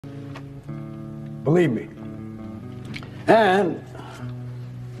Believe me. And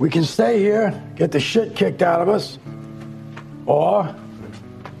we can stay here, get the shit kicked out of us, or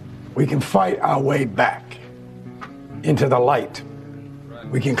we can fight our way back into the light.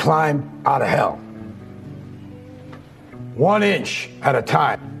 We can climb out of hell. 1 inch at a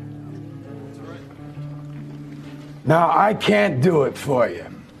time. Now, I can't do it for you.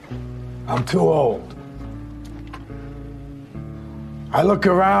 I'm too old. I look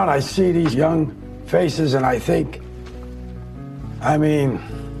around, I see these young faces, and I think, I mean,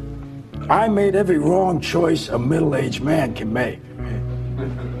 I made every wrong choice a middle-aged man can make.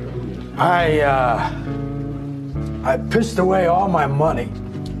 I pissed away all my money,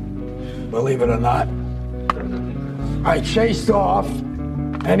 believe it or not. I chased off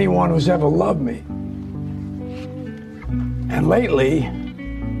anyone who's ever loved me. And lately,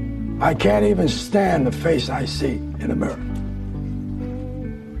 I can't even stand the face I see in the mirror.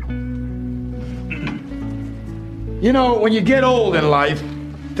 You know, when you get old in life,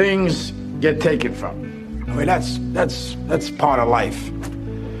 things get taken from you. I mean, that's part of life.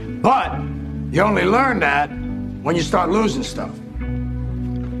 But you only learn that when you start losing stuff.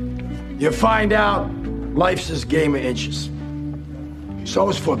 You find out life's this game of inches. So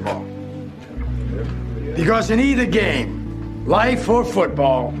is football. Because in either game, life or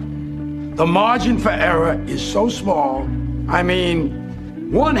football, the margin for error is so small. I mean,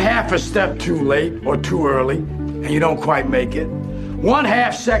 1/2 a step too late or too early, and you don't quite make it.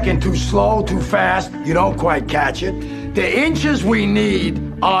 1/2 second too slow, too fast, you don't quite catch it. The inches we need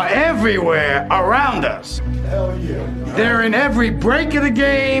are everywhere around us. Hell yeah. They're in every break of the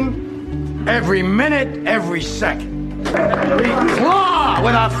game, every minute, every second. We claw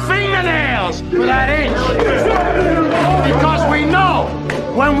with our fingernails for that inch. Because we know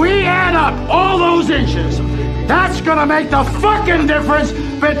when we add up all those inches, that's gonna make the fucking difference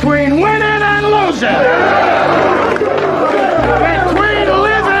between winning and losing. Between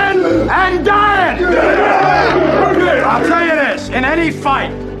living and dying. I'll tell you this, in any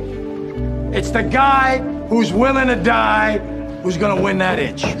fight, it's the guy who's willing to die who's gonna win that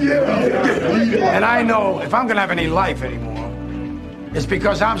inch. And I know if I'm gonna have any life anymore, it's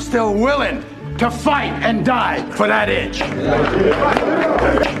because I'm still willing to fight and die for that inch.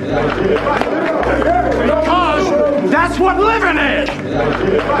 Because that's what living is.